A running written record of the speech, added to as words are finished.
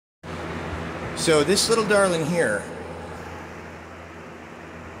So this little darling here.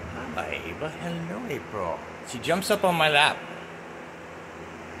 Hi, Ava. Hello, April. She jumps up on my lap.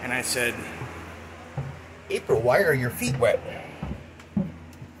 And I said, April, why are your feet wet?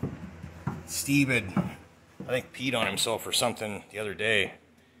 Steve had, I think, peed on himself or something the other day.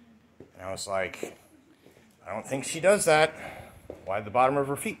 And I was like, I don't think she does that. Why'd the bottom of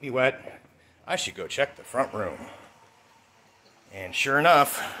her feet be wet? I should go check the front room. And sure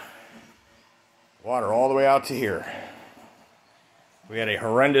enough, water all the way out to here. We had a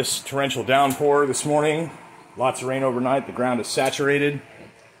horrendous torrential downpour this morning. Lots of rain overnight. The ground is saturated.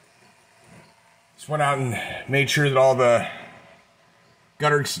 Just went out and made sure that all the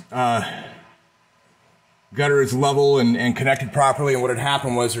gutter is level and connected properly. And what had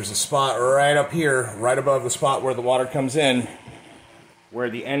happened was there's a spot right up here, right above the spot where the water comes in, where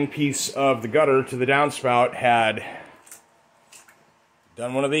the end piece of the gutter to the downspout had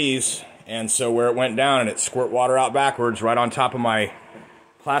done one of these. And so where it went down and it squirt water out backwards right on top of my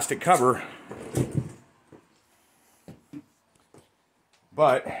plastic cover.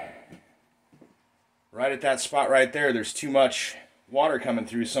 But right at that spot right there, there's too much water coming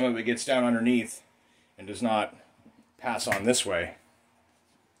through. Some of it gets down underneath and does not pass on this way.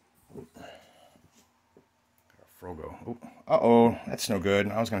 Frogo. Oh, uh-oh, that's no good.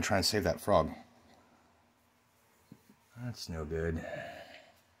 I was going to try and save that frog. That's no good.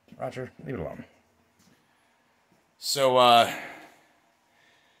 Roger, leave it alone. So,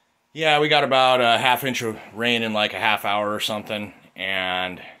 yeah, we got about a ½ inch of rain in like a half hour or something,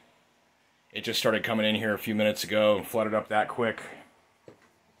 and it just started coming in here a few minutes ago and flooded up that quick.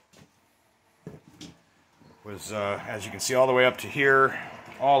 Was, as you can see, all the way up to here,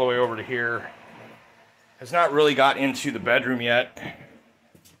 all the way over to here. Has not really got into the bedroom yet.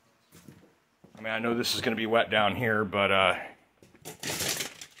 I mean, I know this is going to be wet down here, but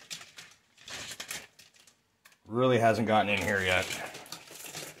really hasn't gotten in here yet.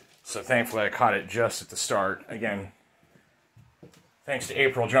 So thankfully I caught it just at the start. Again, thanks to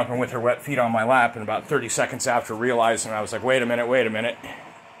April jumping with her wet feet on my lap, and about 30 seconds after realizing, I was like, wait a minute.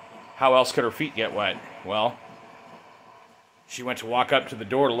 How else could her feet get wet? Well, she went to walk up to the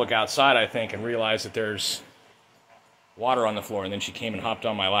door to look outside, I think, and realized that there's water on the floor, and then she came and hopped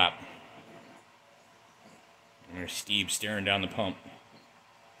on my lap. And there's Steve staring down the pump.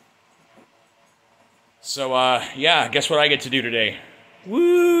 So, yeah, guess what I get to do today?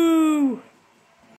 Woo!